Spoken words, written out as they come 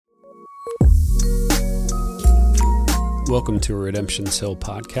Welcome to a Redemption's Hill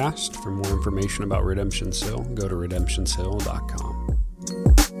podcast. For more information about Redemption's Hill, go to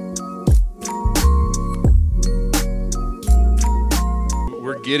redemptionshill.com.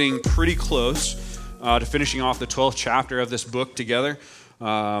 We're getting pretty close to finishing off the 12th chapter of this book together.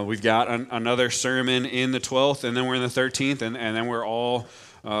 We've got another sermon in the 12th, and then we're in the 13th, and then we're all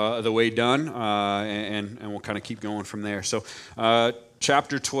the way done, and we'll kind of keep going from there. So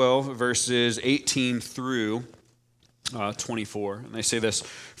chapter 12, verses 18 through 24, and they say this: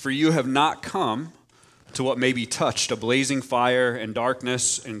 "For you have not come to what may be touched, a blazing fire and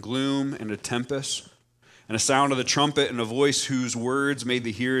darkness and gloom and a tempest, and a sound of the trumpet and a voice whose words made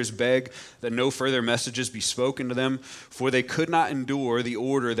the hearers beg that no further messages be spoken to them, for they could not endure the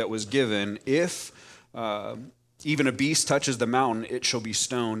order that was given. If even a beast touches the mountain, it shall be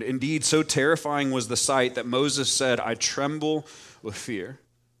stoned. Indeed, so terrifying was the sight that Moses said, I tremble with fear.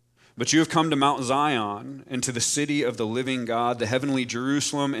 But you have come to Mount Zion, and to the city of the living God, the heavenly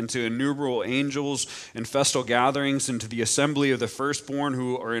Jerusalem, and to innumerable angels and festal gatherings, and to the assembly of the firstborn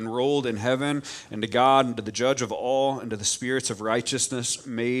who are enrolled in heaven, and to God, and to the judge of all, and to the spirits of righteousness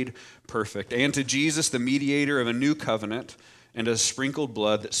made perfect, and to Jesus, the mediator of a new covenant, and to the sprinkled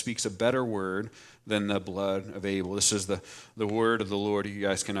blood that speaks a better word than the blood of Abel." This is the word of the Lord. You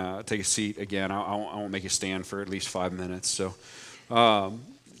guys can take a seat again. I won't make you stand for at least 5 minutes. So,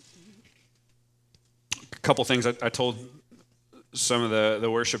 a couple things I told some of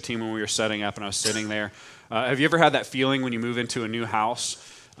the worship team when we were setting up and I was sitting there. Have you ever had that feeling when you move into a new house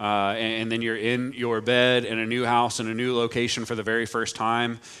and then you're in your bed in a new house in a new location for the very first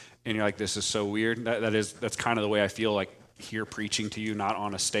time, and you're like, this is so weird? That's kind of the way I feel like here preaching to you, not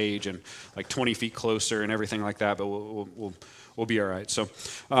on a stage and like 20 feet closer and everything like that, but we'll be all right. So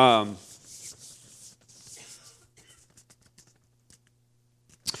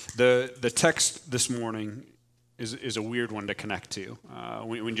the text this morning is a weird one to connect to.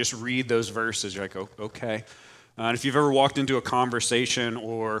 When you just read those verses, you're like, oh, okay. And if you've ever walked into a conversation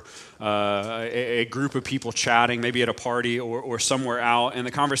or a group of people chatting, maybe at a party or somewhere out, and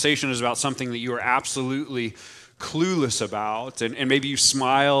the conversation is about something that you are absolutely clueless about, and maybe you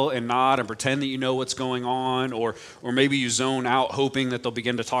smile and nod and pretend that you know what's going on, or maybe you zone out hoping that they'll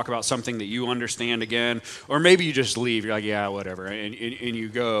begin to talk about something that you understand again, or maybe you just leave. You're like, yeah, whatever, and you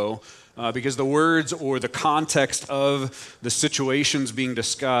go. Because the words or the context of the situations being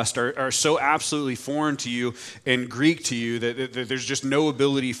discussed are so absolutely foreign to you and Greek to you that there's just no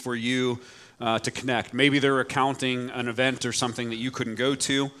ability for you to connect. Maybe they're recounting an event or something that you couldn't go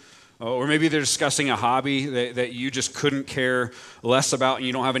to, or maybe they're discussing a hobby that you just couldn't care less about and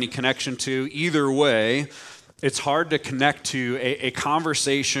you don't have any connection to. Either way, it's hard to connect to a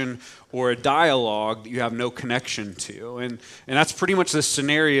conversation or a dialogue that you have no connection to. And that's pretty much the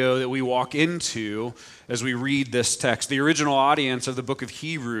scenario that we walk into as we read this text. The original audience of the book of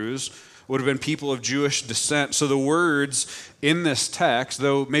Hebrews would have been people of Jewish descent. So the words in this text,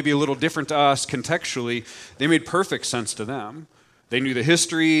 though maybe a little different to us contextually, they made perfect sense to them. They knew the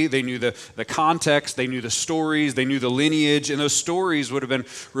history, they knew the context, they knew the stories, they knew the lineage, and those stories would have been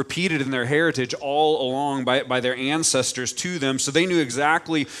repeated in their heritage all along by their ancestors to them, so they knew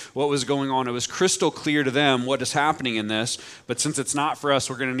exactly what was going on. It was crystal clear to them what is happening in this, but since it's not for us,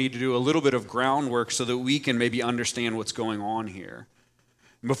 we're going to need to do a little bit of groundwork so that we can maybe understand what's going on here.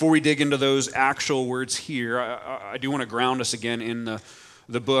 Before we dig into those actual words here, I do want to ground us again in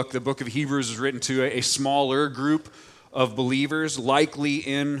the book. The book of Hebrews is written to a smaller group of believers, likely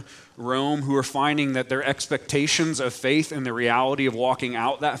in Rome, who are finding that their expectations of faith and the reality of walking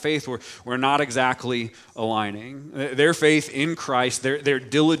out that faith were not exactly aligning. Their faith in Christ, their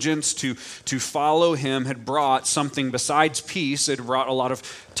diligence to follow him had brought something besides peace. It brought a lot of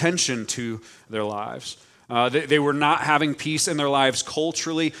tension to their lives. They were not having peace in their lives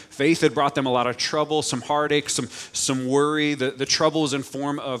culturally. Faith had brought them a lot of trouble, some heartache, some worry. The trouble was in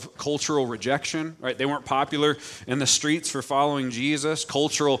form of cultural rejection, right? They weren't popular in the streets for following Jesus.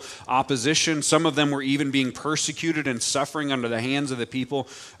 Cultural opposition. Some of them were even being persecuted and suffering under the hands of the people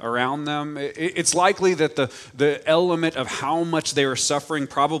around them. It's likely that the element of how much they were suffering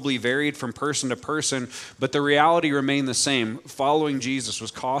probably varied from person to person, but the reality remained the same. Following Jesus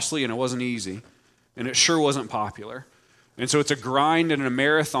was costly and it wasn't easy. And it sure wasn't popular. And so it's a grind and a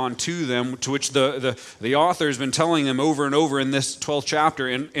marathon to them, to which the author has been telling them over and over in this 12th chapter,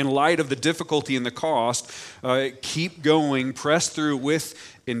 in light of the difficulty and the cost, keep going, press through with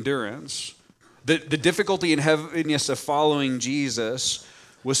endurance. The difficulty and heaviness of following Jesus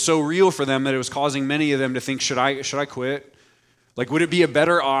was so real for them that it was causing many of them to think, should I quit? Like, would it be a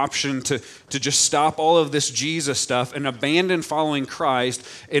better option to just stop all of this Jesus stuff and abandon following Christ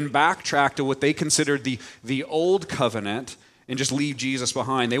and backtrack to what they considered the old covenant and just leave Jesus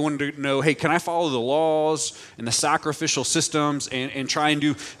behind? They wanted to know, hey, can I follow the laws and the sacrificial systems and try and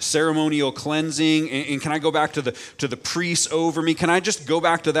do ceremonial cleansing? And can I go back to the priests over me? Can I just go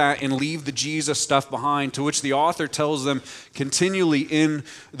back to that and leave the Jesus stuff behind? To which the author tells them continually in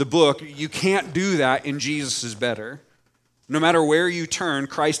the book, you can't do that, and Jesus is better. No matter where you turn,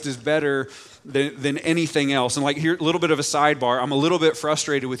 Christ is better than anything else. And like, here, a little bit of a sidebar. I'm a little bit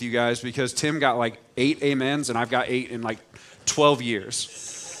frustrated with you guys because Tim got like 8 amens and I've got 8 in like 12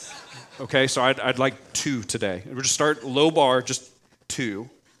 years. Okay, so I'd like 2 today. We'll just start low bar, just 2.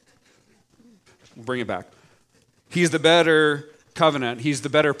 We'll bring it back. He's the better covenant. He's the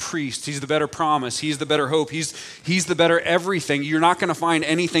better priest. He's the better promise. He's the better hope. He's the better everything. You're not going to find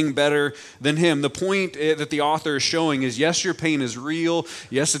anything better than him. The point that the author is showing is, yes, your pain is real.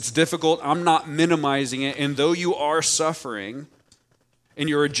 Yes, it's difficult. I'm not minimizing it. And though you are suffering and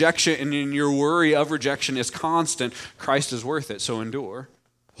your rejection and your worry of rejection is constant, Christ is worth it. So endure.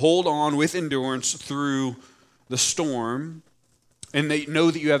 Hold on with endurance through the storm. And they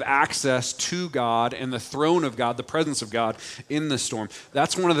know that you have access to God and the throne of God, the presence of God in the storm.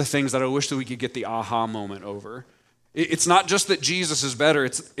 That's one of the things that I wish that we could get the aha moment over. It's not just that Jesus is better,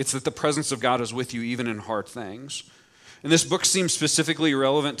 it's that the presence of God is with you even in hard things. And this book seems specifically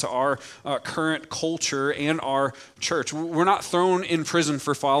relevant to our current culture and our church. We're not thrown in prison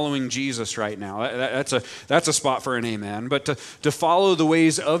for following Jesus right now. That's a spot for an amen. But to follow the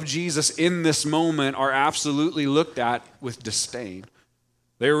ways of Jesus in this moment are absolutely looked at with disdain.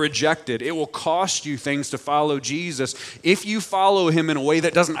 They're rejected. It will cost you things to follow Jesus. If you follow him in a way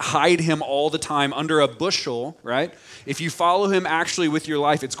that doesn't hide him all the time under a bushel, right? If you follow him actually with your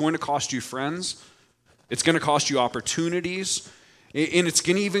life, it's going to cost you friends. It's going to cost you opportunities, and it's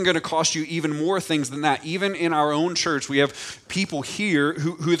even going to cost you even more things than that. Even in our own church, we have people here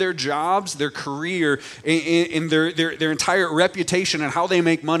who their jobs, their career, and their entire reputation and how they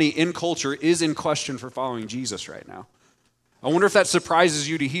make money in culture is in question for following Jesus right now. I wonder if that surprises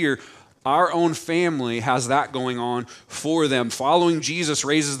you to hear. Our own family has that going on for them. Following Jesus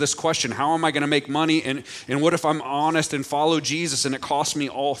raises this question: how am I going to make money? And what if I'm honest and follow Jesus and it costs me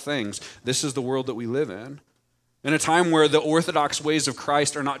all things? This is the world that we live in a time where the orthodox ways of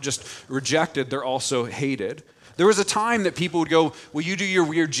Christ are not just rejected, they're also hated. There was a time that people would go, well, you do your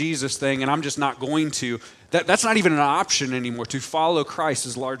weird Jesus thing and I'm just not going to. That's not even an option anymore. To follow Christ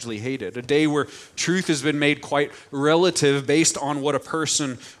is largely hated. A day where truth has been made quite relative based on what a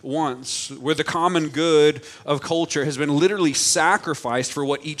person wants, where the common good of culture has been literally sacrificed for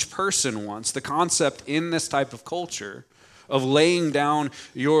what each person wants. The concept in this type of culture of laying down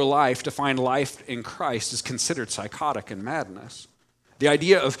your life to find life in Christ is considered psychotic and madness. The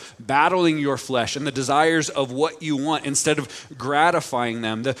idea of battling your flesh and the desires of what you want instead of gratifying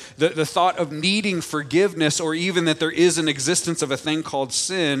them. The thought of needing forgiveness or even that there is an existence of a thing called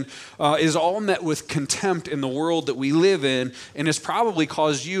sin is all met with contempt in the world that we live in, and has probably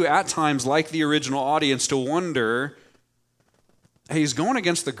caused you at times, like the original audience, to wonder, hey, is going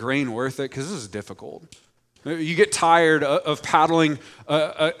against the grain worth it? Because this is difficult. You get tired of paddling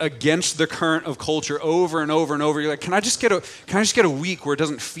against the current of culture over and over and over. You're like, can I just get a week where it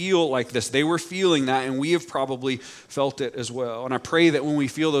doesn't feel like this? They were feeling that, and we have probably felt it as well. And I pray that when we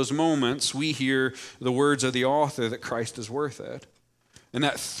feel those moments, we hear the words of the author that Christ is worth it. And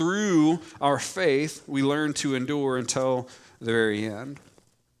that through our faith, we learn to endure until the very end.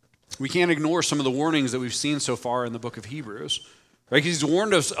 We can't ignore some of the warnings that we've seen so far in the book of Hebrews. Right? He's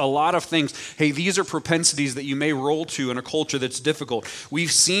warned us a lot of things. Hey, these are propensities that you may roll to in a culture that's difficult.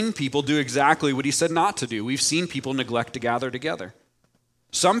 We've seen people do exactly what he said not to do. We've seen people neglect to gather together.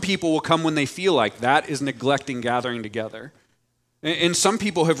 Some people will come when they feel like that is neglecting gathering together. And some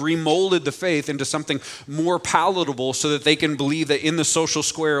people have remolded the faith into something more palatable so that they can believe that in the social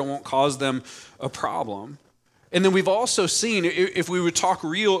square it won't cause them a problem. And then we've also seen, if we would talk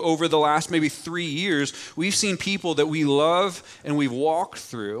real over the last maybe 3 years, we've seen people that we love and we've walked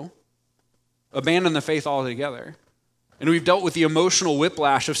through abandon the faith altogether. And we've dealt with the emotional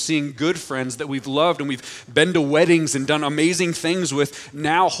whiplash of seeing good friends that we've loved and we've been to weddings and done amazing things with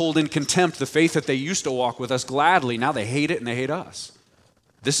now hold in contempt the faith that they used to walk with us gladly. Now they hate it and they hate us.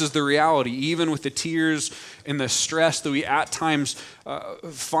 This is the reality, even with the tears and the stress that we at times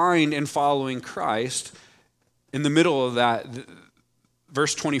find in following Christ. In the middle of that,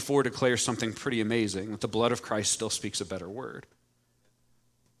 verse 24 declares something pretty amazing, that the blood of Christ still speaks a better word.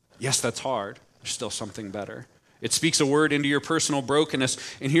 Yes, that's hard. There's still something better. It speaks a word into your personal brokenness.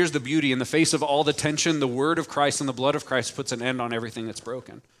 And here's the beauty. In the face of all the tension, the word of Christ and the blood of Christ puts an end on everything that's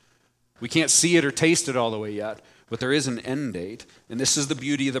broken. We can't see it or taste it all the way yet, but there is an end date. And this is the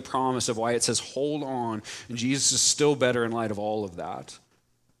beauty of the promise of why it says, hold on. And Jesus is still better in light of all of that.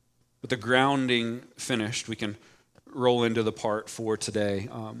 With the grounding finished, we can roll into the part for today.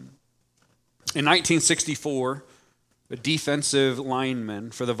 In 1964, a defensive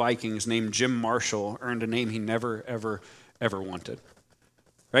lineman for the Vikings named Jim Marshall earned a name he never, ever wanted.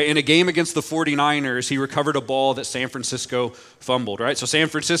 Right? In a game against the 49ers, he recovered a ball that San Francisco fumbled. Right? So San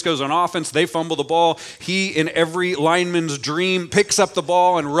Francisco's on offense, they fumble the ball. He, in every lineman's dream, picks up the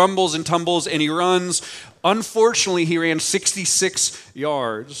ball and rumbles and tumbles, and he runs. Unfortunately, he ran 66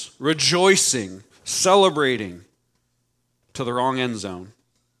 yards, rejoicing, celebrating, to the wrong end zone.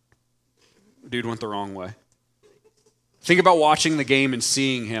 Dude went the wrong way. Think about watching the game and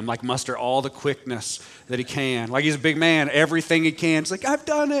seeing him like muster all the quickness that he can. Like he's a big man, everything he can. It's like, I've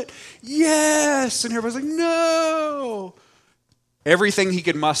done it. Yes. And everybody's like, no. Everything he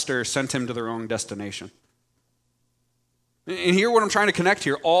could muster sent him to the wrong destination. And hear what I'm trying to connect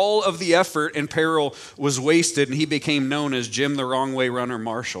here. All of the effort and peril was wasted, and he became known as Jim the Wrong Way Runner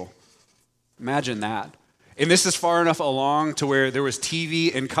Marshall. Imagine that. And this is far enough along to where there was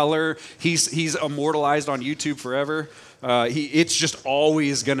TV in color. He's immortalized on YouTube forever. It's just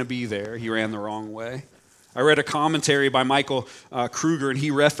always going to be there. He ran the wrong way. I read a commentary by Michael Kruger, and he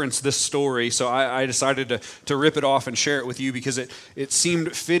referenced this story, so I decided to rip it off and share it with you because it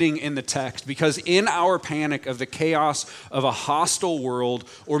seemed fitting in the text. Because in our panic of the chaos of a hostile world,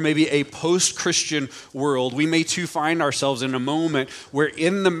 or maybe a post-Christian world, we may too find ourselves in a moment where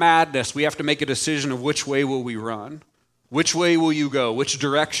in the madness we have to make a decision of which way will we run, which way will you go, which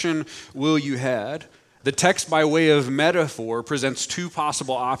direction will you head. The text, by way of metaphor, presents two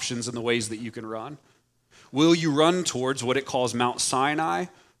possible options in the ways that you can run. Will you run towards what it calls Mount Sinai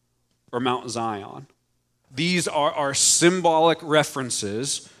or Mount Zion? These are symbolic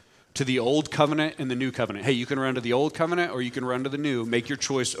references to the Old Covenant and the New Covenant. Hey, you can run to the Old Covenant or you can run to the New. Make your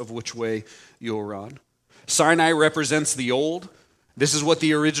choice of which way you'll run. Sinai represents the Old. This is what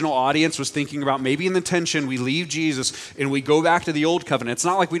the original audience was thinking about. Maybe in the tension, we leave Jesus and we go back to the Old Covenant. It's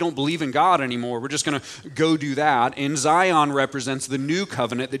not like we don't believe in God anymore. We're just going to go do that. And Zion represents the New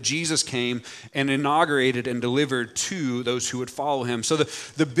Covenant that Jesus came and inaugurated and delivered to those who would follow him. So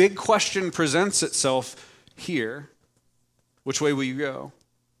the big question presents itself here. Which way will you go?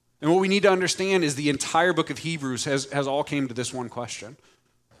 And what we need to understand is the entire book of Hebrews has all came to this one question.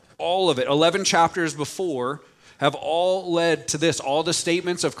 All of it, 11 chapters before, have all led to this. All the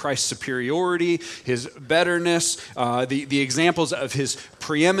statements of Christ's superiority, his betterness, the examples of his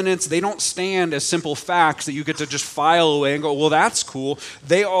preeminence, they don't stand as simple facts that you get to just file away and go, well, that's cool.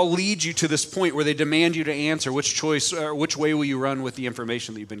 They all lead you to this point where they demand you to answer which choice, or which way will you run with the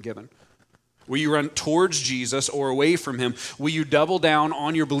information that you've been given. Will you run towards Jesus or away from him? Will you double down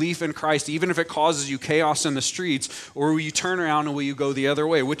on your belief in Christ, even if it causes you chaos in the streets? Or will you turn around and will you go the other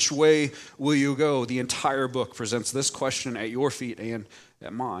way? Which way will you go? The entire book presents this question at your feet and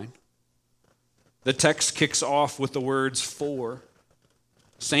at mine. The text kicks off with the words for.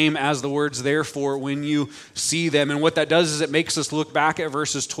 Same as the words therefore when you see them. And what that does is it makes us look back at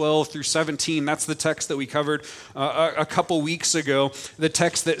verses 12 through 17. That's the text that we covered a couple weeks ago. The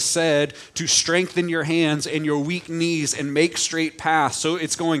text that said to strengthen your hands and your weak knees and make straight paths. So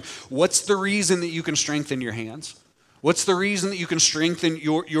it's going, what's the reason that you can strengthen your hands? What's the reason that you can strengthen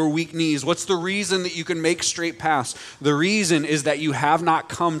your weak knees? What's the reason that you can make straight paths? The reason is that you have not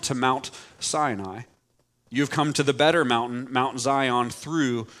come to Mount Sinai. You've come to the better mountain, Mount Zion,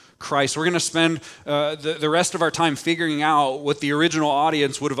 through Christ. We're going to spend the rest of our time figuring out what the original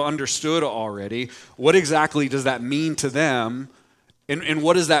audience would have understood already. What exactly does that mean to them? And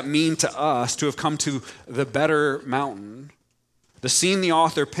what does that mean to us to have come to the better mountain? The scene the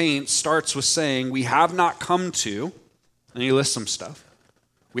author paints starts with saying, we have not come to, and he lists some stuff.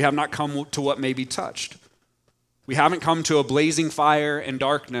 We have not come to what may be touched. We haven't come to a blazing fire and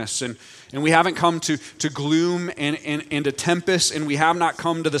darkness, and we haven't come to gloom and a tempest, and we have not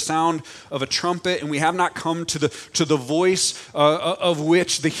come to the sound of a trumpet, and we have not come to the voice of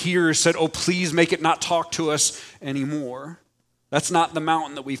which the hearers said, oh, please make it not talk to us anymore. That's not the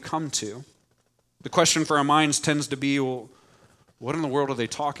mountain that we've come to. The question for our minds tends to be, well, what in the world are they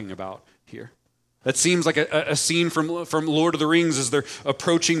talking about here? That seems like a scene from Lord of the Rings as they're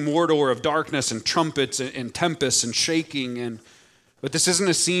approaching Mordor of darkness and trumpets and tempests and shaking. But this isn't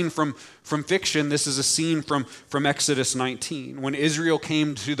a scene from fiction. This is a scene from Exodus 19, when Israel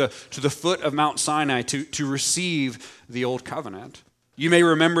came to the foot of Mount Sinai to receive the Old Covenant. You may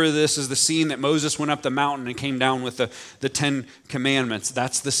remember this as the scene that Moses went up the mountain and came down with the 10 commandments.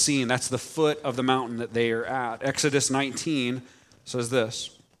 That's the scene. That's the foot of the mountain that they are at. Exodus 19 says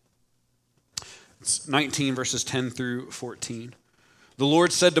this. It's 19 verses 10 through 14. The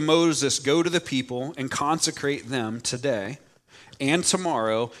Lord said to Moses, "Go to the people and consecrate them today and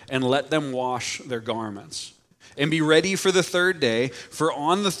tomorrow, and let them wash their garments. And be ready for the third day, for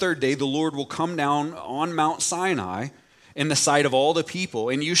on the third day the Lord will come down on Mount Sinai in the sight of all the people,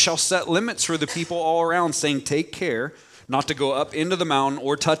 and you shall set limits for the people all around, saying, take care not to go up into the mountain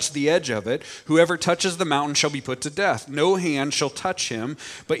or touch the edge of it. Whoever touches the mountain shall be put to death. No hand shall touch him,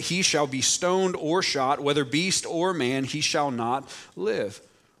 but he shall be stoned or shot, whether beast or man, he shall not live.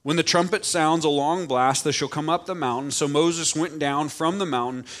 When the trumpet sounds a long blast, they shall come up the mountain." So Moses went down from the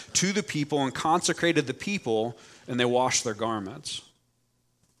mountain to the people and consecrated the people, and they washed their garments.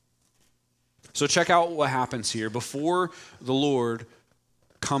 So check out what happens here. Before the Lord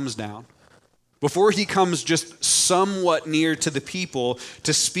comes down, before he comes just somewhat near to the people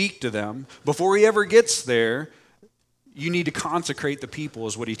to speak to them, before he ever gets there, you need to consecrate the people,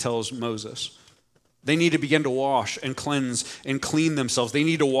 is what he tells Moses. They need to begin to wash and cleanse and clean themselves. They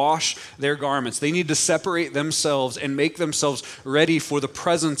need to wash their garments. They need to separate themselves and make themselves ready for the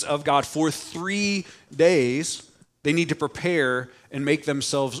presence of God. For 3 days, they need to prepare and make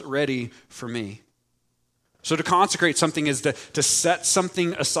themselves ready for me. So to consecrate something is to set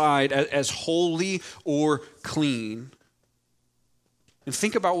something aside as holy or clean. And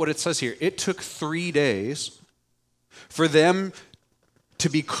think about what it says here. It took 3 days for them to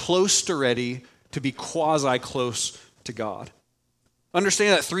be close to ready, to be quasi-close to God.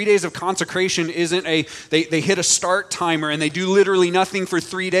 Understand that 3 days of consecration isn't they hit a start timer and they do literally nothing for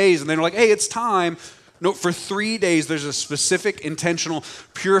 3 days and then they're like, hey, it's time. No, for 3 days there's a specific intentional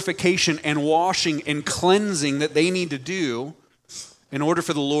purification and washing and cleansing that they need to do in order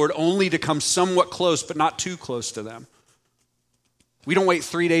for the Lord only to come somewhat close, but not too close to them. We don't wait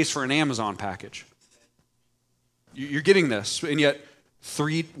 3 days for an Amazon package. You're getting this, and yet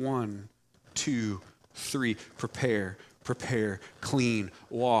 1, 2, 3, prepare, clean,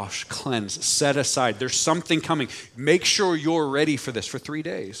 wash, cleanse, set aside. There's something coming. Make sure you're ready for this for 3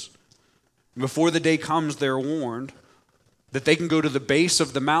 days. Before the day comes, they're warned that they can go to the base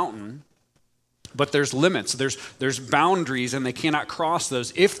of the mountain, but there's limits, there's boundaries, and they cannot cross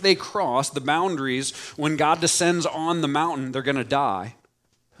those. If they cross the boundaries, when God descends on the mountain, they're going to die.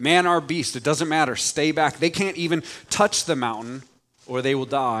 Man or beast, it doesn't matter. Stay back. They can't even touch the mountain, or they will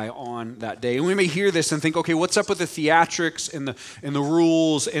die on that day. And we may hear this and think, okay, what's up with the theatrics and the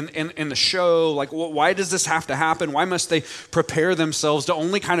rules and the show? Like, why does this have to happen? Why must they prepare themselves to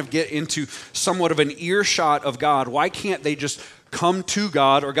only kind of get into somewhat of an earshot of God? Why can't they just come to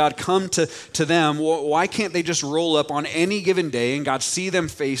God or God come to them? Why can't they just roll up on any given day and God see them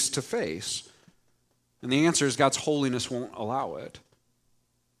face to face? And the answer is God's holiness won't allow it.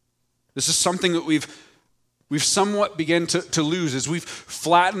 This is something that we've somewhat begun to lose. As we've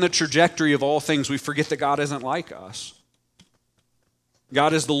flattened the trajectory of all things, we forget that God isn't like us.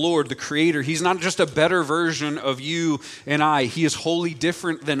 God is the Lord, the Creator. He's not just a better version of you and I. He is wholly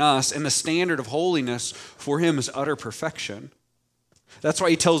different than us, and the standard of holiness for him is utter perfection. That's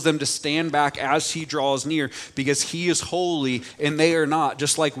why he tells them to stand back as he draws near, because he is holy and they are not,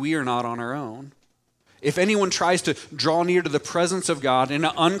 just like we are not on our own. If anyone tries to draw near to the presence of God in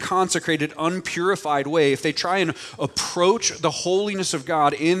an unconsecrated, unpurified way, if they try and approach the holiness of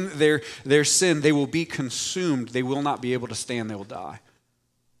God in their sin, they will be consumed. They will not be able to stand. They will die.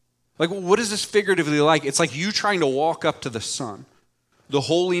 Like, what is this figuratively like? It's like you trying to walk up to the sun. The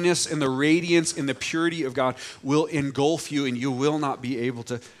holiness and the radiance and the purity of God will engulf you, and you will not be able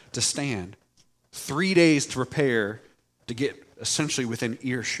to stand. 3 days to prepare to get essentially within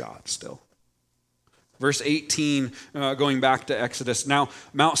earshot still. Verse 18, going back to Exodus. Now,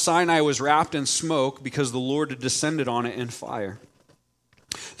 Mount Sinai was wrapped in smoke because the Lord had descended on it in fire.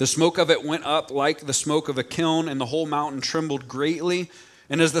 The smoke of it went up like the smoke of a kiln, and the whole mountain trembled greatly.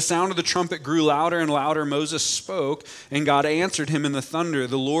 And as the sound of the trumpet grew louder and louder, Moses spoke, and God answered him in the thunder.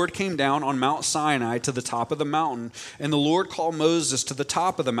 The Lord came down on Mount Sinai to the top of the mountain, and the Lord called Moses to the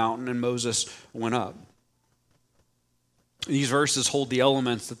top of the mountain, and Moses went up. These verses hold the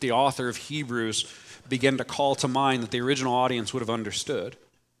elements that the author of Hebrews began to call to mind that the original audience would have understood.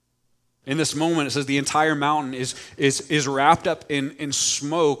 In this moment, it says the entire mountain is wrapped up in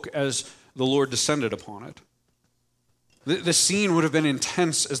smoke as the Lord descended upon it. The scene would have been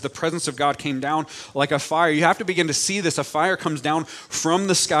intense as the presence of God came down like a fire. You have to begin to see this. A fire comes down from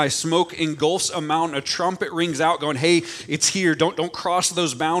the sky. Smoke engulfs a mountain. A trumpet rings out going, hey, it's here. Don't cross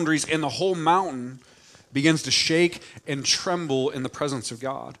those boundaries. And the whole mountain begins to shake and tremble in the presence of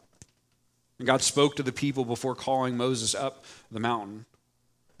God. And God spoke to the people before calling Moses up the mountain.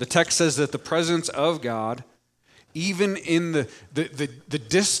 The text says that the presence of God, even in the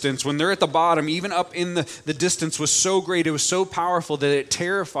distance, when they're at the bottom, even up in the distance, was so great, it was so powerful that it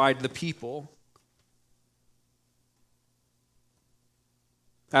terrified the people.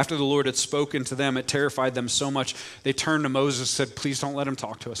 After the Lord had spoken to them, it terrified them so much, they turned to Moses and said, please don't let him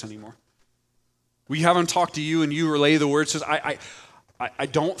talk to us anymore. We have him talk to you and you relay the word. Says, I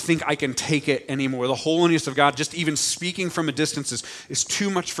don't think I can take it anymore. The holiness of God, just even speaking from a distance is too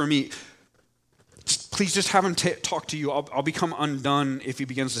much for me. Please just have him talk to you. I'll become undone if he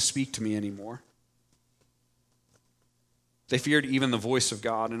begins to speak to me anymore. They feared even the voice of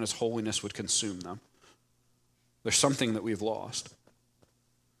God and his holiness would consume them. There's something that we've lost.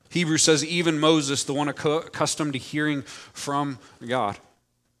 Hebrews says even Moses, the one accustomed to hearing from God,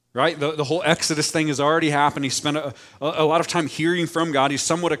 right? The whole Exodus thing has already happened. He spent a lot of time hearing from God. He's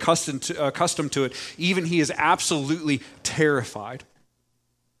somewhat accustomed to it. Even he is absolutely terrified.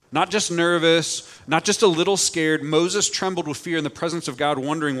 Not just nervous, not just a little scared. Moses trembled with fear in the presence of God,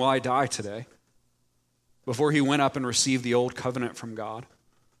 wondering, will I die today? Before he went up and received the old covenant from God.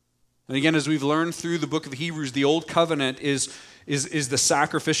 And again, as we've learned through the book of Hebrews, the old covenant is the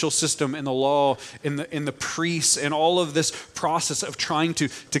sacrificial system and the law and the priests and all of this process of trying to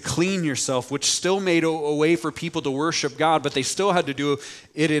clean yourself, which still made a way for people to worship God, but they still had to do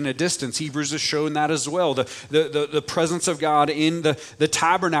it in a distance. Hebrews has shown that as well. The presence of God in the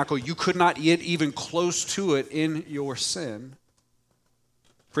tabernacle, you could not get even close to it in your sin.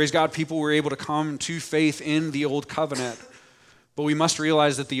 Praise God, people were able to come to faith in the old covenant. But we must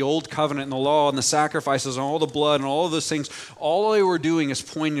realize that the old covenant and the law and the sacrifices and all the blood and all of those things, all they were doing is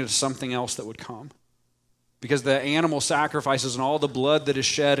pointing to something else that would come. Because the animal sacrifices and all the blood that is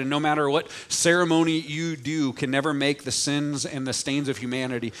shed, and no matter what ceremony you do, can never make the sins and the stains of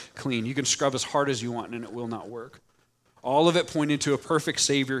humanity clean. You can scrub as hard as you want and it will not work. All of it pointed to a perfect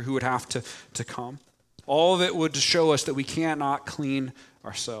Savior who would have to come. All of it would show us that we cannot clean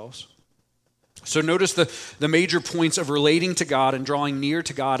ourselves. So notice the major points of relating to God and drawing near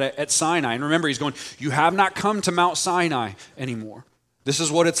to God at Sinai. And remember, he's going, you have not come to Mount Sinai anymore. This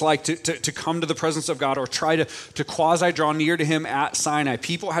is what it's like to come to the presence of God or try to quasi-draw near to him at Sinai.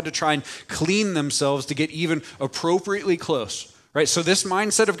 People had to try and clean themselves to get even appropriately close. Right? So this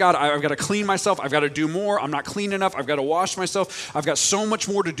mindset of God, I've got to clean myself, I've got to do more, I'm not clean enough, I've got to wash myself, I've got so much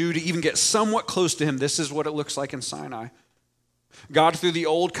more to do to even get somewhat close to him. This is what it looks like in Sinai. God through the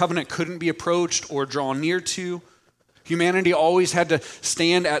old covenant couldn't be approached or drawn near to. Humanity always had to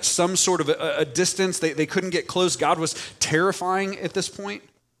stand at some sort of a distance. They couldn't get close. God was terrifying at this point.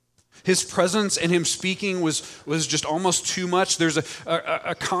 His presence and him speaking was just almost too much. There's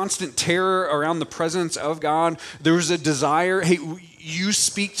a constant terror around the presence of God. There was a desire, hey, you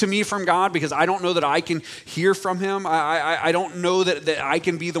speak to me from God because I don't know that I can hear from him. I don't know that I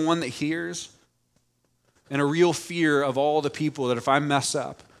can be the one that hears. And a real fear of all the people that if I mess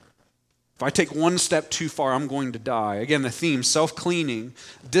up, if I take one step too far, I'm going to die. Again, the theme, self-cleaning,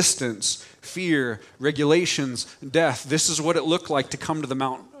 distance, fear, regulations, death. This is what it looked like to come to the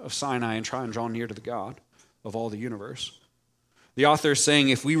Mount of Sinai and try and draw near to the God of all the universe. The author is saying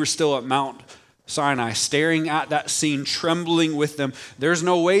if we were still at Mount Sinai, staring at that scene, trembling with them, there's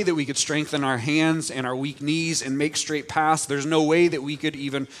no way that we could strengthen our hands and our weak knees and make straight paths. There's no way that we could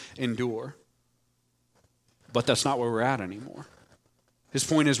even endure. But that's not where we're at anymore. His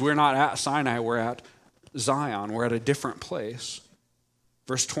point is we're not at Sinai, we're at Zion. We're at a different place.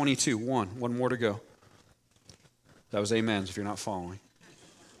 Verse 22, one more to go. That was amens if you're not following.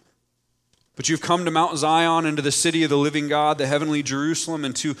 But you've come to Mount Zion and to the city of the living God, the heavenly Jerusalem,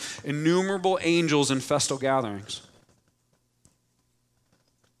 and to innumerable angels in festal gatherings.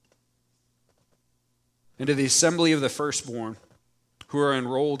 And to the assembly of the firstborn who are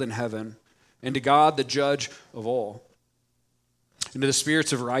enrolled in heaven, and to God, the judge of all, and to the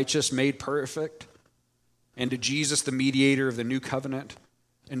spirits of righteous made perfect, and to Jesus, the mediator of the new covenant,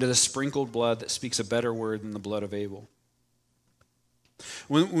 and to the sprinkled blood that speaks a better word than the blood of Abel.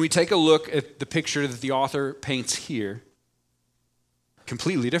 When we take a look at the picture that the author paints here,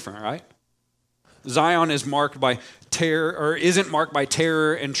 completely different, right? Zion is marked by terror, or isn't marked by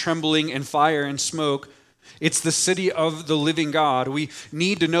terror and trembling and fire and smoke. It's the city of the living God. We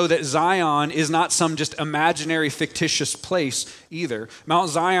need to know that Zion is not some just imaginary, fictitious place either. Mount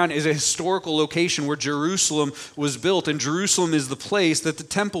Zion is a historical location where Jerusalem was built, and Jerusalem is the place that the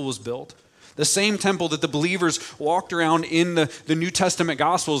temple was built. The same temple that the believers walked around in the New Testament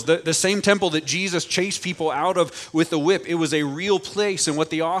Gospels, the same temple that Jesus chased people out of with the whip, it was a real place. And what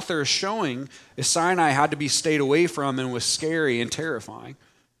the author is showing is Sinai had to be stayed away from and was scary and terrifying.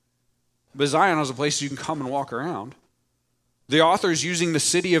 But Zion was a place you can come and walk around. The author is using the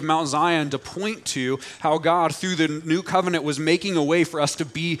city of Mount Zion to point to how God, through the new covenant, was making a way for us to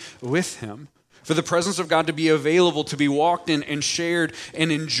be with him. For the presence of God to be available, to be walked in and shared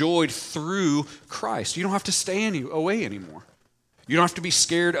and enjoyed through Christ. You don't have to stay away anymore. You don't have to be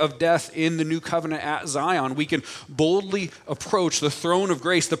scared of death in the new covenant at Zion. We can boldly approach the throne of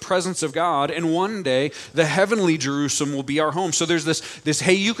grace, the presence of God, and one day the heavenly Jerusalem will be our home. So there's this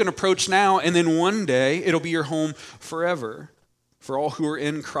hey, you can approach now, and then one day it'll be your home forever for all who are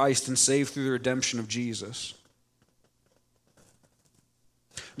in Christ and saved through the redemption of Jesus.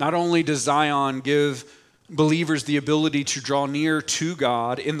 Not only does Zion give believers the ability to draw near to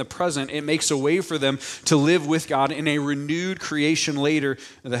God in the present, it makes a way for them to live with God in a renewed creation later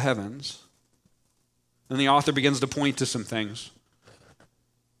in the heavens. And the author begins to point to some things.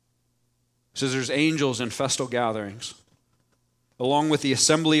 He says there's angels in festal gatherings, along with the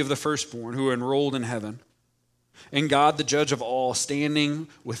assembly of the firstborn who are enrolled in heaven, and God, the judge of all, standing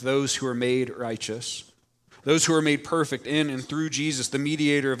with those who are made righteous. Those who are made perfect in and through Jesus, the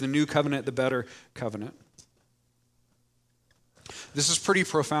mediator of the new covenant, the better covenant. This is pretty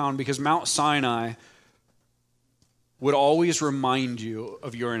profound because Mount Sinai would always remind you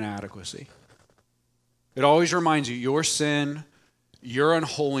of your inadequacy. It always reminds you your sin, your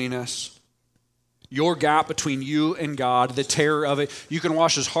unholiness, your gap between you and God, the terror of it. You can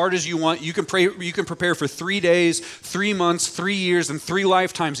wash as hard as you want. You can pray. You can prepare for 3 days, 3 months, 3 years, and 3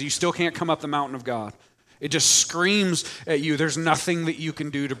 lifetimes, and you still can't come up the mountain of God. It just screams at you. There's nothing that you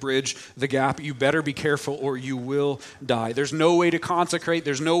can do to bridge the gap. You better be careful or you will die. There's no way to consecrate.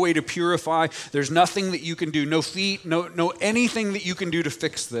 There's no way to purify. There's nothing that you can do. No feet, no anything that you can do to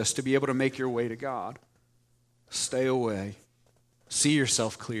fix this, to be able to make your way to God. Stay away. See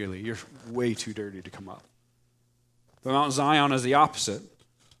yourself clearly. You're way too dirty to come up. But Mount Zion is the opposite.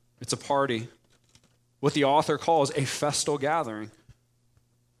 It's a party. What the author calls a festal gathering.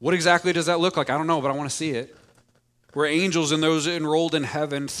 What exactly does that look like? I don't know, but I want to see it. Where angels and those enrolled in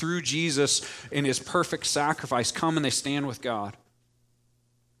heaven through Jesus in his perfect sacrifice come and they stand with God.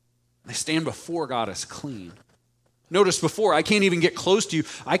 They stand before God as clean. Notice before, I can't even get close to you.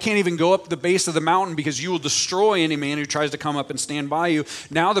 I can't even go up the base of the mountain because you will destroy any man who tries to come up and stand by you.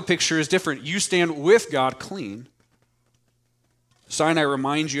 Now the picture is different. You stand with God clean. Sinai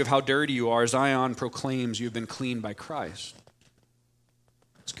reminds you of how dirty you are. Zion proclaims you've been cleaned by Christ.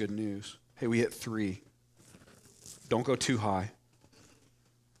 It's good news. Hey, we hit 3. Don't go too high.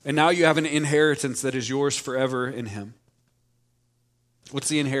 And now you have an inheritance that is yours forever in him. What's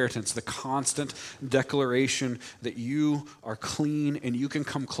the inheritance? The constant declaration that you are clean and you can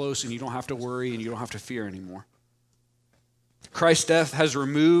come close and you don't have to worry and you don't have to fear anymore. Christ's death has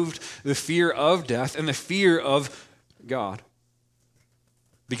removed the fear of death and the fear of God.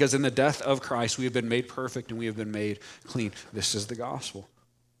 Because in the death of Christ, we have been made perfect and we have been made clean. This is the gospel.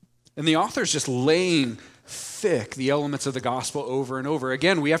 And the author's just laying thick the elements of the gospel over and over.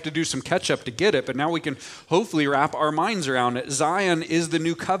 Again, we have to do some catch up to get it, but now we can hopefully wrap our minds around it. Zion is the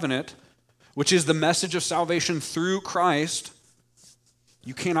new covenant, which is the message of salvation through Christ.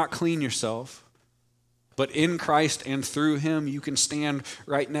 You cannot clean yourself, but in Christ and through him, you can stand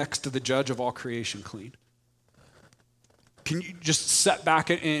right next to the judge of all creation clean. Can you just sit back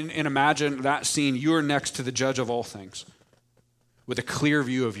and imagine that scene? You are next to the judge of all things, with a clear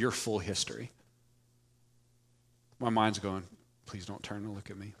view of your full history. My mind's going, please don't turn and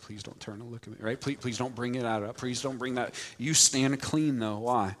look at me. Please don't turn and look at me, right? Please don't bring it out up. Please don't bring that. You stand clean, though.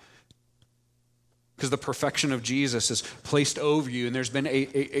 Why? Because the perfection of Jesus is placed over you, and there's been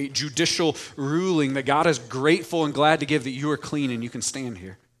a judicial ruling that God is grateful and glad to give, that you are clean and you can stand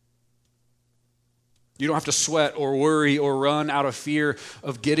here. You don't have to sweat or worry or run out of fear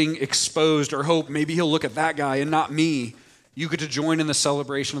of getting exposed or hope. Maybe he'll look at that guy and not me. You get to join in the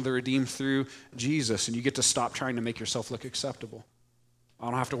celebration of the redeemed through Jesus, and you get to stop trying to make yourself look acceptable. I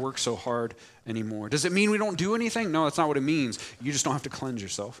don't have to work so hard anymore. Does it mean we don't do anything? No, that's not what it means. You just don't have to cleanse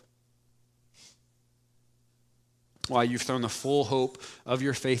yourself. Why? You've thrown the full hope of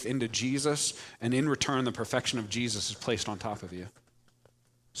your faith into Jesus, and in return, the perfection of Jesus is placed on top of you.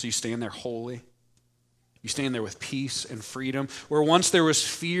 So you stand there holy. You stand there with peace and freedom. Where once there was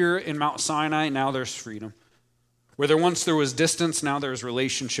fear in Mount Sinai, now there's freedom. Where once there was distance, now there is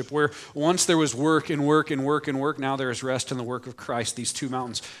relationship. Where once there was work and work and work and work, now there is rest in the work of Christ. These two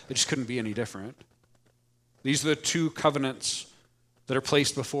mountains, they just couldn't be any different. These are the two covenants that are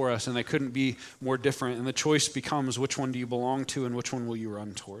placed before us, and they couldn't be more different. And the choice becomes, which one do you belong to and which one will you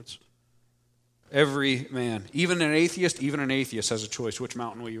run towards? Every man, even an atheist has a choice. Which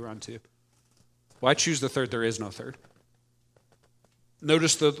mountain will you run to? Well, I choose the third. There is no third.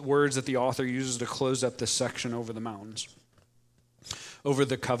 Notice the words that the author uses to close up this section over the mountains, over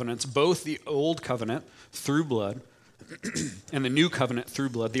the covenants, both the old covenant through blood and the new covenant through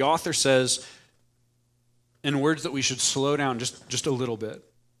blood. The author says, in words that we should slow down just a little bit,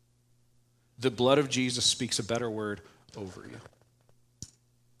 the blood of Jesus speaks a better word over you.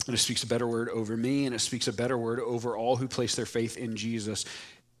 And it speaks a better word over me, and it speaks a better word over all who place their faith in Jesus.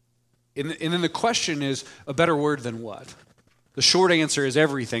 And then the question is, a better word than what? The short answer is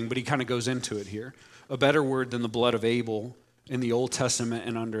everything, but he kind of goes into it here. A better word than the blood of Abel in the Old Testament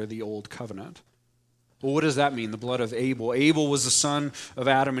and under the Old Covenant. Well, what does that mean, the blood of Abel? Abel was the son of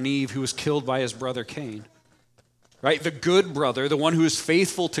Adam and Eve who was killed by his brother Cain. Right? The good brother, the one who is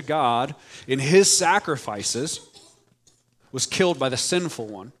faithful to God in his sacrifices, was killed by the sinful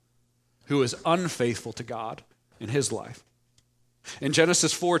one who is unfaithful to God in his life. In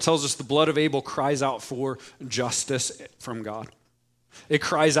Genesis 4, it tells us the blood of Abel cries out for justice from God. It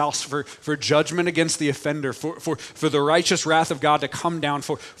cries out for judgment against the offender, for the righteous wrath of God to come down,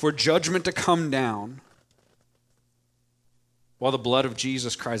 for judgment to come down, while the blood of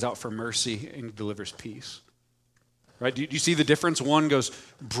Jesus cries out for mercy and delivers peace. Right? Do you see the difference? One goes,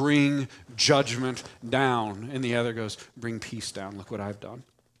 bring judgment down, and the other goes, bring peace down. Look what I've done.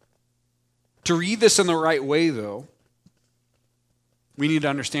 To read this in the right way, though, we need to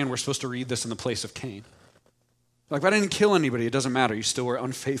understand we're supposed to read this in the place of Cain. Like, if I didn't kill anybody, it doesn't matter. You still were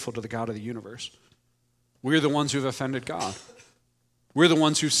unfaithful to the God of the universe. We're the ones who've offended God. We're the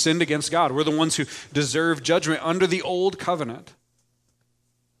ones who've sinned against God. We're the ones who deserve judgment under the old covenant.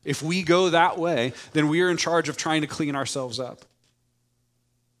 If we go that way, then we are in charge of trying to clean ourselves up.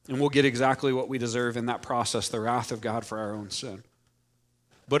 And we'll get exactly what we deserve in that process, the wrath of God for our own sin.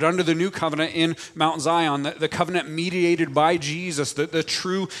 But under the new covenant in Mount Zion, the covenant mediated by Jesus, the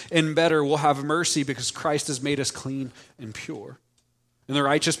true and better, will have mercy because Christ has made us clean and pure. And the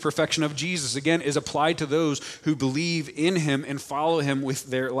righteous perfection of Jesus, again, is applied to those who believe in him and follow him with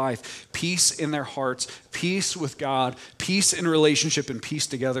their life. Peace in their hearts, peace with God, peace in relationship, and peace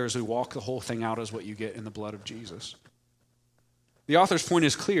together as we walk the whole thing out is what you get in the blood of Jesus. The author's point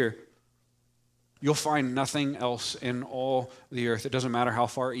is clear. You'll find nothing else in all the earth. It doesn't matter how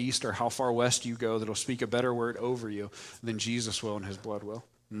far east or how far west you go that'll speak a better word over you than Jesus will and his blood will.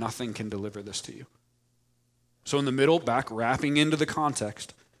 Nothing can deliver this to you. So in the middle, back wrapping into the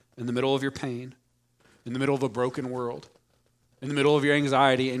context, in the middle of your pain, in the middle of a broken world, in the middle of your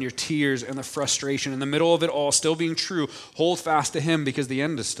anxiety and your tears and the frustration, in the middle of it all still being true, hold fast to him because the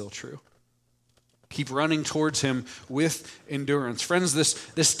end is still true. Keep running towards him with endurance. Friends,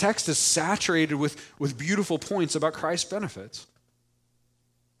 this text is saturated with beautiful points about Christ's benefits.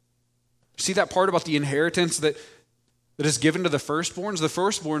 See that part about the inheritance that is given to the firstborns? The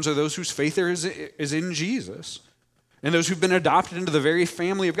firstborns are those whose faith is in Jesus. And those who've been adopted into the very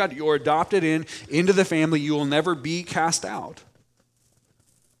family of God. You're adopted into the family. You will never be cast out.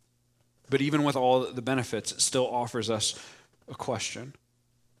 But even with all the benefits, it still offers us a question.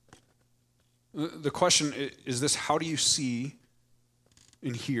 The question is this: how do you see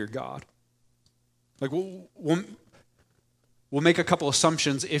and hear God? Like, we'll make a couple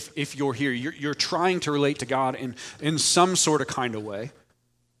assumptions if you're here. You're trying to relate to God in some sort of kind of way.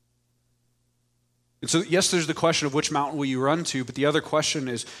 And so, yes, there's the question of which mountain will you run to, but the other question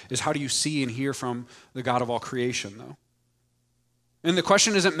is how do you see and hear from the God of all creation, though? And the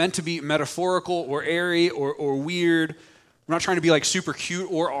question isn't meant to be metaphorical or airy or weird. We're not trying to be like super cute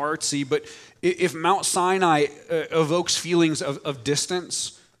or artsy, but if Mount Sinai evokes feelings of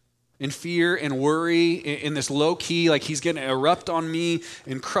distance and fear and worry in this low key, like he's going to erupt on me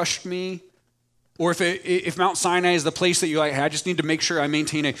and crush me, or if Mount Sinai is the place that you're like, hey, I just need to make sure I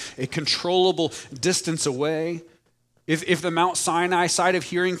maintain a controllable distance away, if the Mount Sinai side of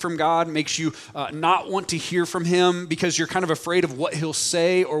hearing from God makes you not want to hear from him because you're kind of afraid of what he'll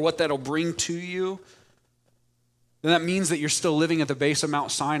say or what that'll bring to you, then that means that you're still living at the base of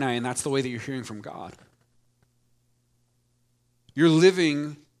Mount Sinai, and that's the way that you're hearing from God. You're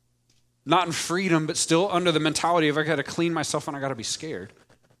living not in freedom, but still under the mentality of I got to clean myself and I got to be scared.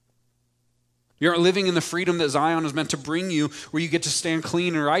 You aren't living in the freedom that Zion is meant to bring you, where you get to stand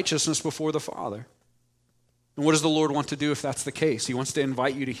clean in righteousness before the Father. And what does the Lord want to do if that's the case? He wants to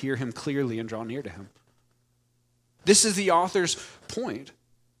invite you to hear him clearly and draw near to him. This is the author's point.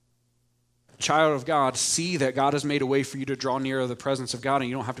 Child of God, see that God has made a way for you to draw near the presence of God, and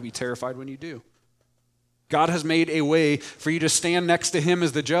you don't have to be terrified when you do. God has made a way for you to stand next to him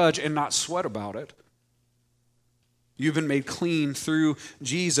as the judge and not sweat about it. You've been made clean through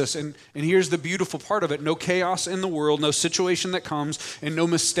Jesus. And here's the beautiful part of it. No chaos in the world, no situation that comes, and no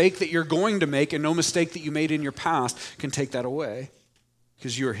mistake that you're going to make, and no mistake that you made in your past can take that away.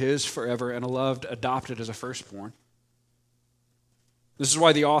 Because you are his forever and loved, adopted as a firstborn. This is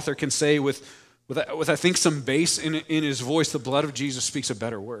why the author can say with I think some bass in his voice, the blood of Jesus speaks a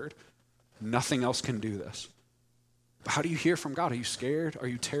better word. Nothing else can do this. But how do you hear from God? Are you scared? Are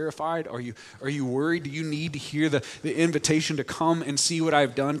you terrified? Are you worried? Do you need to hear the invitation to come and see what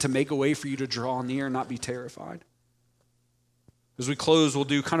I've done to make a way for you to draw near and not be terrified? As we close, we'll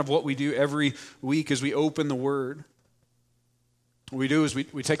do kind of what we do every week as we open the Word. What we do is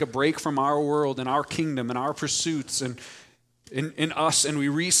we take a break from our world and our kingdom and our pursuits and in us, and we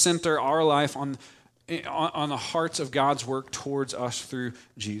recenter our life on the hearts of God's work towards us through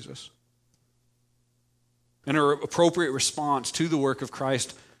Jesus. And our appropriate response to the work of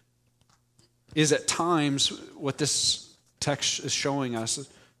Christ is at times what this text is showing us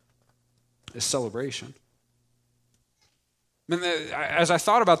is celebration. And as I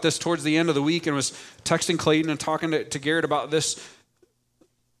thought about this towards the end of the week and was texting Clayton and talking to Garrett about this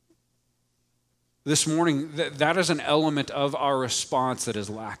morning, that is an element of our response that is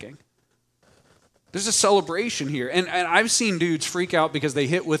lacking. There's a celebration here. And I've seen dudes freak out because they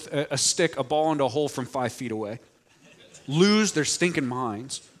hit with a stick a ball into a hole from 5 feet away. Lose their stinking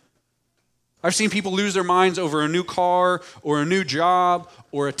minds. I've seen people lose their minds over a new car or a new job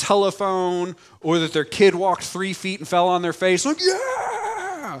or a telephone or that their kid walked 3 feet and fell on their face. Like,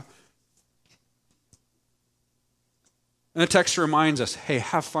 yeah! And the text reminds us, hey,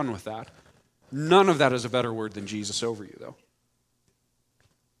 have fun with that. None of that is a better word than Jesus over you, though.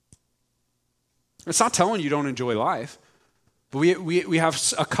 It's not telling you don't enjoy life, but we have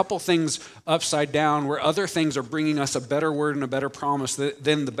a couple things upside down where other things are bringing us a better word and a better promise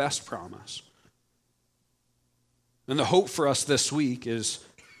than the best promise. And the hope for us this week is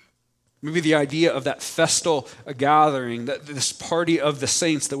maybe the idea of that festal gathering, that this party of the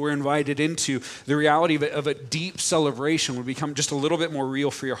saints that we're invited into, the reality of a deep celebration would become just a little bit more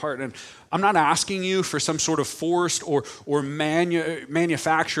real for your heart. And I'm not asking you for some sort of forced or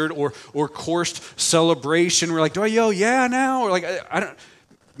manufactured or coursed celebration. We're like, do I yell yeah now? Or like, I don't.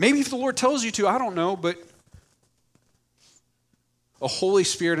 Maybe if the Lord tells you to, I don't know. But a Holy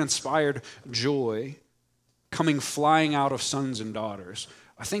Spirit-inspired joy coming flying out of sons and daughters,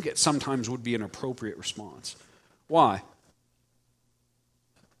 I think it sometimes would be an appropriate response. Why?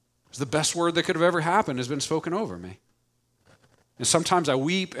 Because the best word that could have ever happened has been spoken over me. And sometimes I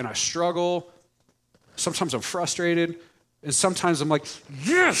weep and I struggle. Sometimes I'm frustrated. And sometimes I'm like,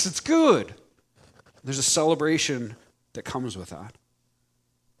 yes, it's good. There's a celebration that comes with that.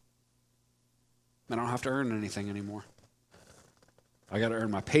 I don't have to earn anything anymore. I got to earn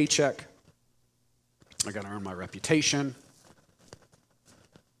my paycheck. I got to earn my reputation.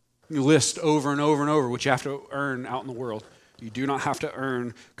 You list over and over and over what you have to earn out in the world. You do not have to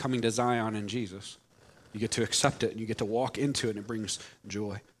earn coming to Zion in Jesus. You get to accept it and you get to walk into it and it brings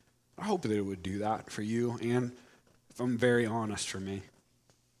joy. I hope that it would do that for you and, if I'm very honest, for me.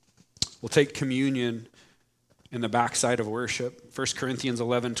 We'll take communion in the backside of worship. 1 Corinthians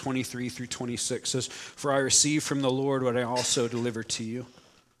 11, 23 through 26 says, "For I received from the Lord what I also delivered to you.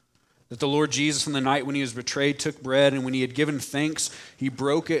 That the Lord Jesus, on the night when he was betrayed, took bread, and when he had given thanks, he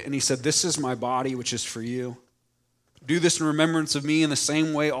broke it, and he said, 'This is my body, which is for you. Do this in remembrance of me.' In the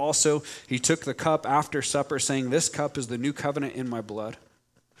same way also, he took the cup after supper, saying, 'This cup is the new covenant in my blood.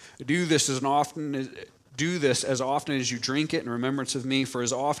 Do this as often as you drink it in remembrance of me. For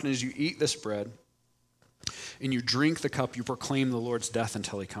as often as you eat this bread and you drink the cup, you proclaim the Lord's death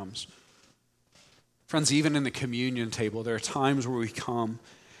until he comes.'" Friends, even in the communion table, there are times where we come,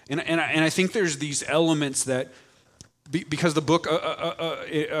 and I think there's these elements that, because the book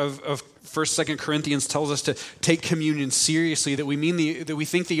of 1st, 2nd Corinthians tells us to take communion seriously, that we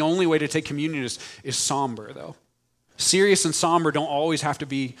think the only way to take communion is somber, though. Serious and somber don't always have to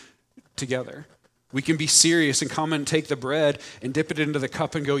be together. We can be serious and come and take the bread and dip it into the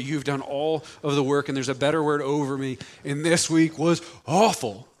cup and go, "You've done all of the work and there's a better word over me. And this week was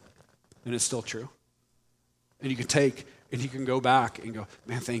awful." And it's still true. And you can take and you can go back and go,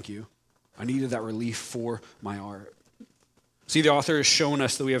 "Man, thank you. I needed that relief for my art." See, the author has shown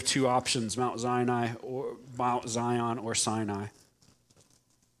us that we have two options, Mount Zion or Sinai,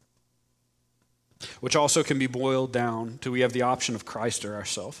 which also can be boiled down to we have the option of Christ or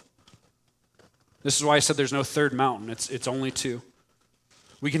ourselves. This is why I said there's no third mountain. It's only two.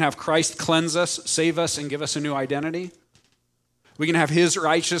 We can have Christ cleanse us, save us, and give us a new identity. We can have his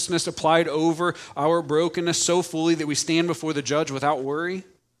righteousness applied over our brokenness so fully that we stand before the judge without worry.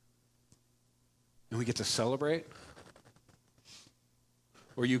 And we get to celebrate.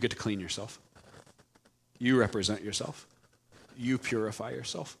 Or you get to clean yourself. You represent yourself. You purify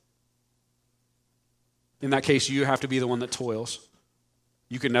yourself. In that case, you have to be the one that toils.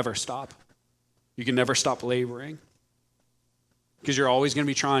 You can never stop. You can never stop laboring. Because you're always going to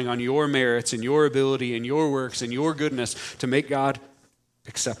be trying on your merits and your ability and your works and your goodness to make God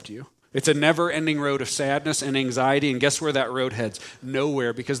accept you. It's a never-ending road of sadness and anxiety, and guess where that road heads?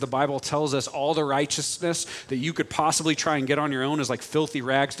 Nowhere, because the Bible tells us all the righteousness that you could possibly try and get on your own is like filthy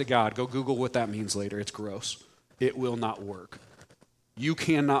rags to God. Go Google what that means later. It's gross. It will not work. You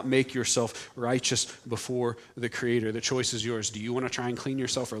cannot make yourself righteous before the Creator. The choice is yours. Do you want to try and clean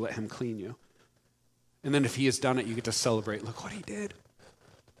yourself or let him clean you? And then if he has done it, you get to celebrate. Look what he did.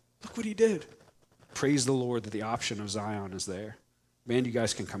 Look what he did. Praise the Lord that the option of Zion is there. Man, you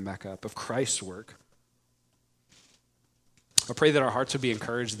guys can come back up. Of Christ's work. I pray that our hearts would be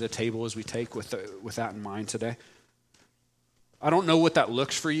encouraged at the table as we take with that in mind today. I don't know what that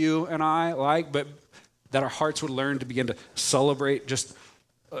looks for you and I like, but that our hearts would learn to begin to celebrate just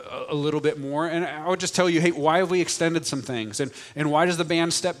a little bit more. And I would just tell you, hey, why have we extended some things? And why does the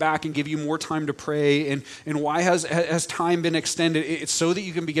band step back and give you more time to pray? And why has time been extended? It's so that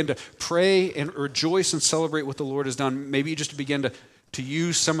you can begin to pray and rejoice and celebrate what the Lord has done. Maybe you just begin to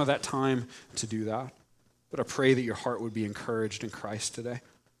use some of that time to do that. But I pray that your heart would be encouraged in Christ today,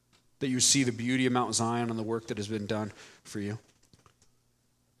 that you see the beauty of Mount Zion and the work that has been done for you.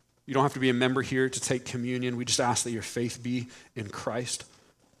 You don't have to be a member here to take communion. We just ask that your faith be in Christ.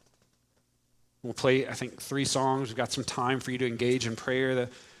 We'll play, I think, 3 songs. We've got some time for you to engage in prayer.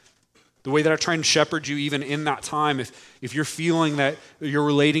 The way that I try and shepherd you even in that time, if you're feeling that you're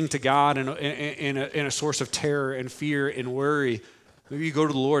relating to God in a source of terror and fear and worry, maybe you go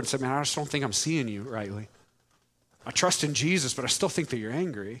to the Lord and say, man, I just don't think I'm seeing you rightly. I trust in Jesus, but I still think that you're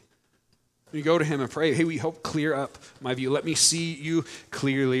angry. You go to him and pray, hey, we help clear up my view. Let me see you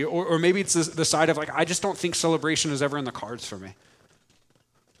clearly. Or maybe it's the side of like, I just don't think celebration is ever in the cards for me.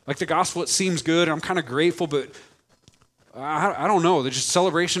 Like the gospel, it seems good. I'm kind of grateful, but I don't know. Just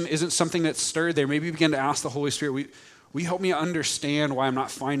celebration isn't something that's stirred there. Maybe you begin to ask the Holy Spirit, will you help me understand why I'm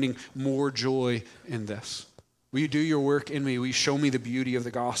not finding more joy in this? Will you do your work in me? Will you show me the beauty of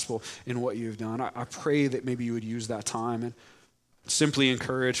the gospel in what you've done? I pray that maybe you would use that time and simply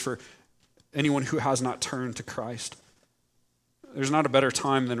encourage for anyone who has not turned to Christ. There's not a better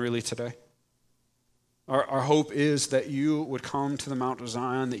time than really today. Our hope is that you would come to the Mount of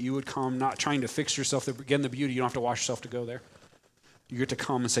Zion, that you would come not trying to fix yourself. Again, the beauty, you don't have to wash yourself to go there. You get to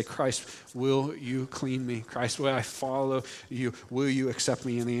come and say, Christ, will you clean me? Christ, will I follow you? Will you accept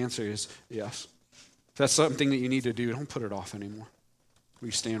me? And the answer is yes. If that's something that you need to do, don't put it off anymore. Will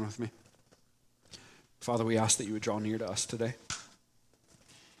you stand with me? Father, we ask that you would draw near to us today.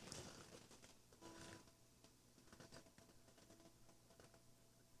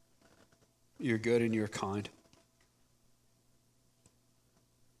 You're good and you're kind.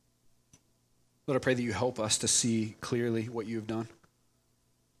 Lord, I pray that you help us to see clearly what you have done.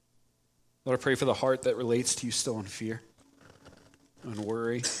 Lord, I pray for the heart that relates to you still in fear and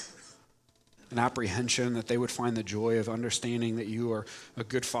worry and apprehension, that they would find the joy of understanding that you are a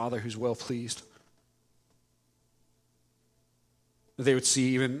good Father who's well pleased. That they would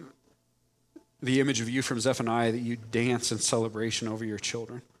see even the image of you from Zephaniah, that you dance in celebration over your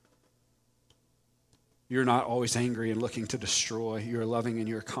children. You're not always angry and looking to destroy. You're loving and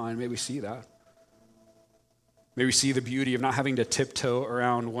you're kind. May we see that. May we see the beauty of not having to tiptoe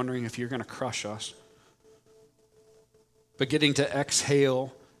around wondering if you're going to crush us, but getting to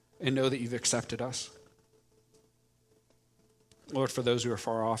exhale and know that you've accepted us. Lord, for those who are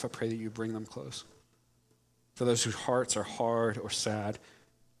far off, I pray that you bring them close. For those whose hearts are hard or sad,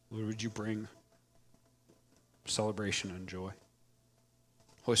 Lord, would you bring celebration and joy?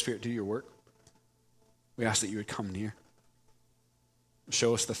 Holy Spirit, do your work. We ask that you would come near.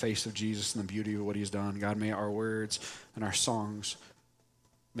 Show us the face of Jesus and the beauty of what he's done. God, may our words and our songs,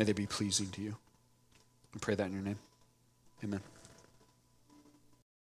 may they be pleasing to you. I pray that in your name. Amen.